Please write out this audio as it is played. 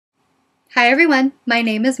Hi everyone, my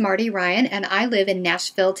name is Marty Ryan and I live in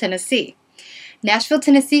Nashville, Tennessee. Nashville,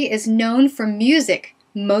 Tennessee is known for music.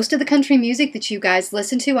 Most of the country music that you guys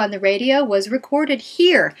listen to on the radio was recorded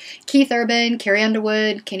here. Keith Urban, Carrie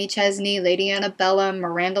Underwood, Kenny Chesney, Lady Annabella,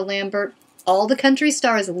 Miranda Lambert, all the country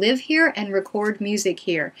stars live here and record music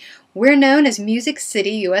here. We're known as Music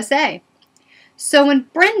City, USA. So when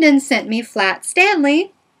Brendan sent me Flat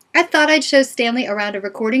Stanley, I thought I'd show Stanley around a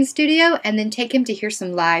recording studio and then take him to hear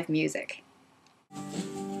some live music.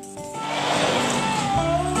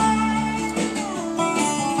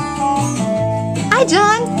 Hi,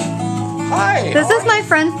 John. Hi. This is my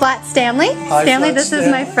friend Flat Stanley. Hi, Stanley, Flat this is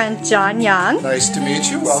my friend John Young. Nice to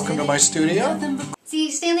meet you. Welcome to my studio.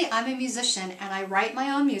 See, Stanley, I'm a musician and I write my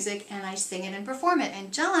own music and I sing it and perform it,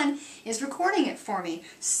 and John is recording it for me.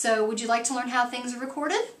 So would you like to learn how things are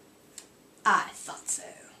recorded? I thought so.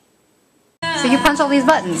 So you punch all these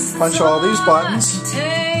buttons? Punch all these buttons,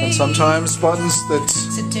 and sometimes buttons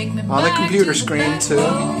that's on the computer screen too.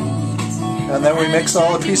 And then we mix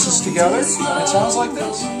all the pieces together, and it sounds like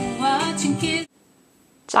this.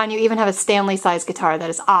 John, you even have a Stanley-sized guitar. That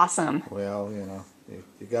is awesome. Well, you know,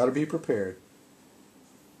 you got to be prepared.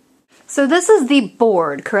 So this is the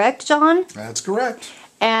board, correct, John? That's correct.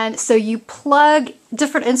 And so you plug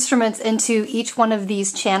different instruments into each one of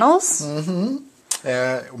these channels? Mm-hmm.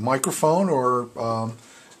 Microphone or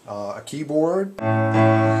a keyboard.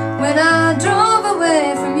 When I drove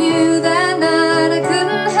away from you that night, I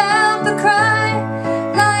couldn't help but cry.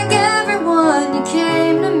 Like everyone, you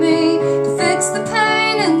came to me to fix the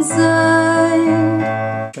pain inside.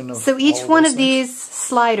 So each one of these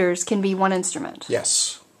sliders can be one instrument?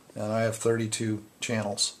 Yes. And I have 32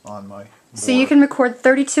 channels on my board. So you can record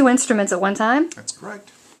 32 instruments at one time? That's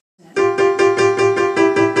correct.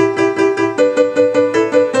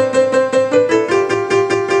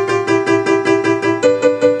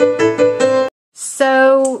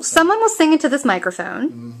 So someone will sing into this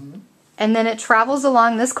microphone, and then it travels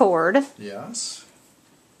along this cord. Yes.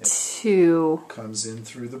 To... Comes in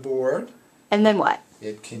through the board. And then what?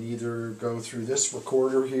 It can either go through this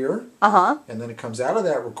recorder here, and then it comes out of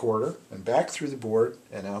that recorder and back through the board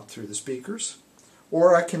and out through the speakers.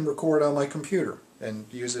 Or I can record on my computer and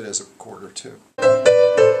use it as a recorder too.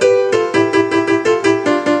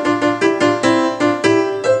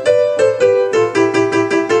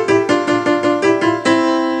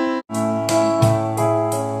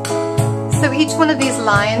 So each one of these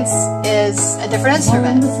lines is a different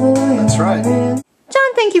instrument. That's right.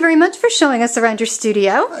 John, thank you very much for showing us around your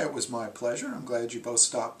studio. It was my pleasure. I'm glad you both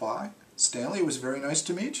stopped by. Stanley, it was very nice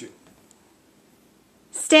to meet you.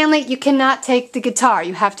 Stanley, you cannot take the guitar.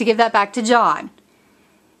 You have to give that back to John.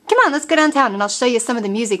 Come on, let's go downtown and I'll show you some of the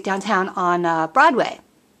music downtown on Broadway.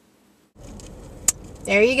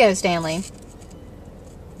 There you go, Stanley.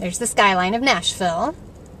 There's the skyline of Nashville.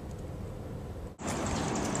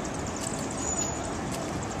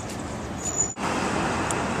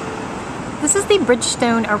 This is the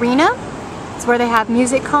Bridgestone Arena. It's where they have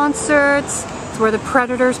music concerts. It's where the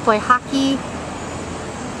Predators play hockey.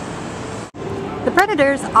 The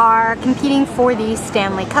Predators are competing for the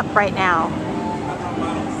Stanley Cup right now.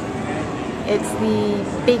 It's the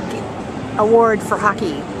big award for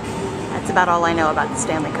hockey. That's about all I know about the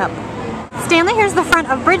Stanley Cup. Stanley, here's the front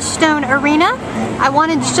of Bridgestone Arena. I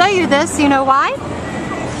wanted to show you this. You know why?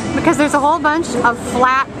 Because there's a whole bunch of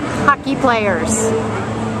flat hockey players.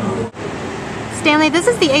 Stanley, this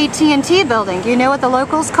is the AT&T building. Do you know what the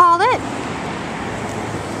locals call it?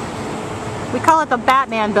 We call it the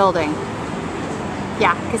Batman building.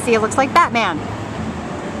 Yeah, you can see it looks like Batman.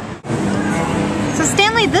 So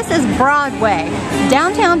Stanley, this is Broadway.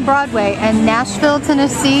 Downtown Broadway in Nashville,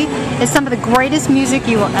 Tennessee is some of the greatest music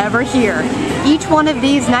you will ever hear. Each one of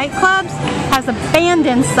these nightclubs has a band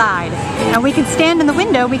inside, and we can stand in the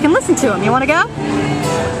window, we can listen to them. You want to go?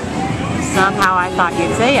 Somehow I thought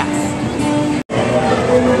you'd say yes.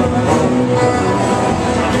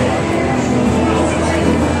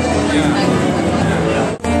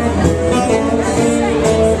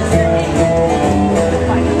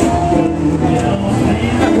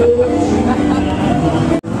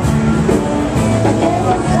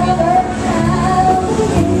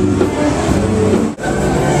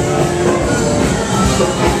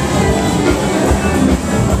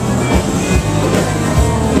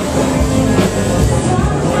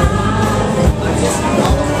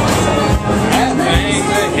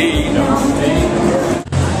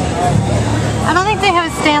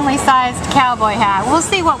 Stanley-sized cowboy hat. We'll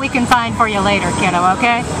see what we can find for you later, kiddo,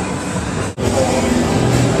 okay?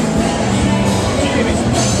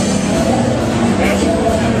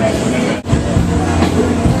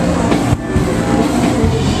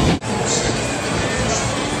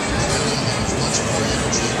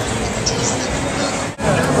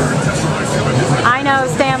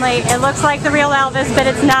 Stanley. It looks like the real Elvis, but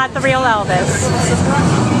it's not the real Elvis.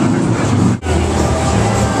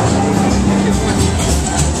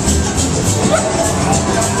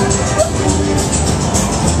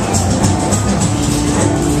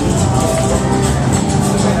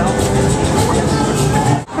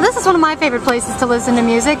 Well, this is one of my favorite places to listen to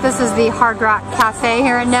music. This is the Hard Rock Cafe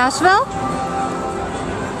here in Nashville.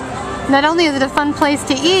 Not only is it a fun place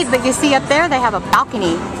to eat, but you see up there they have a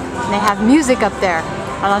balcony and they have music up there.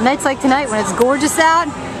 And on nights like tonight when it's gorgeous out,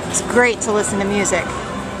 it's great to listen to music.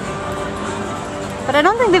 But I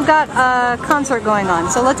don't think they've got a concert going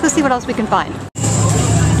on, so let's go see what else we can find.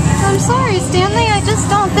 I'm sorry, Stanley, I just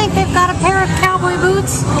don't think they've got a pair of cowboy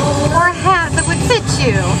boots or a hat that would fit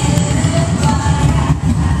you.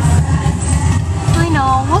 I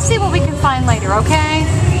know, we'll see what we can find later, okay?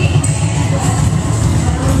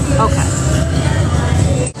 Okay.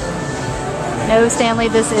 No, Stanley,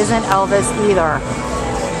 this isn't Elvis either.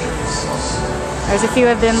 There's a few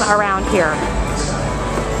of them around here.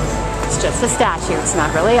 It's just a statue, it's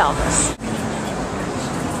not really Elvis.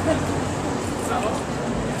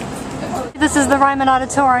 This is the Ryman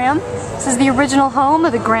Auditorium. This is the original home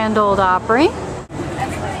of the Grand Ole Opry.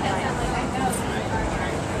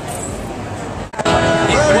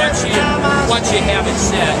 Once you have it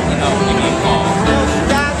set, you know, you can call.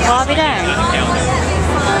 Well, I'll be dang.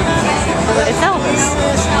 It's Elvis.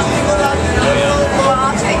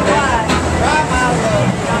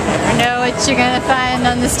 I know what you're gonna find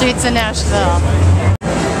on the streets of Nashville.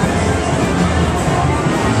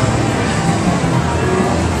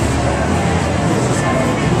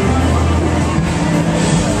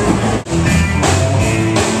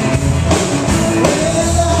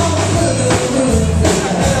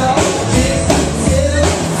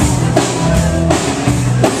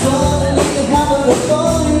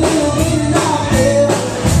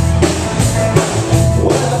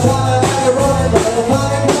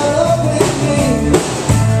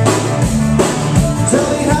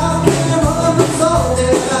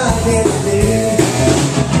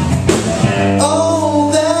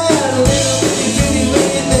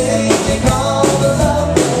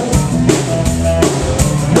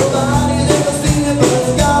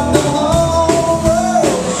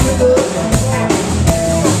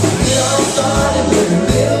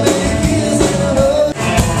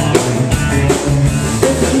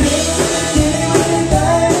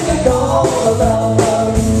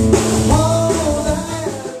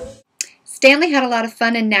 Stanley had a lot of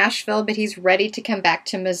fun in Nashville, but he's ready to come back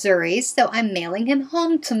to Missouri, so I'm mailing him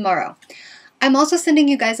home tomorrow. I'm also sending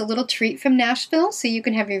you guys a little treat from Nashville so you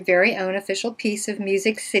can have your very own official piece of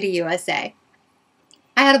Music City, USA.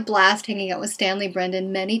 I had a blast hanging out with Stanley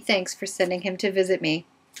Brendan. Many thanks for sending him to visit me.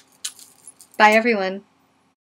 Bye, everyone.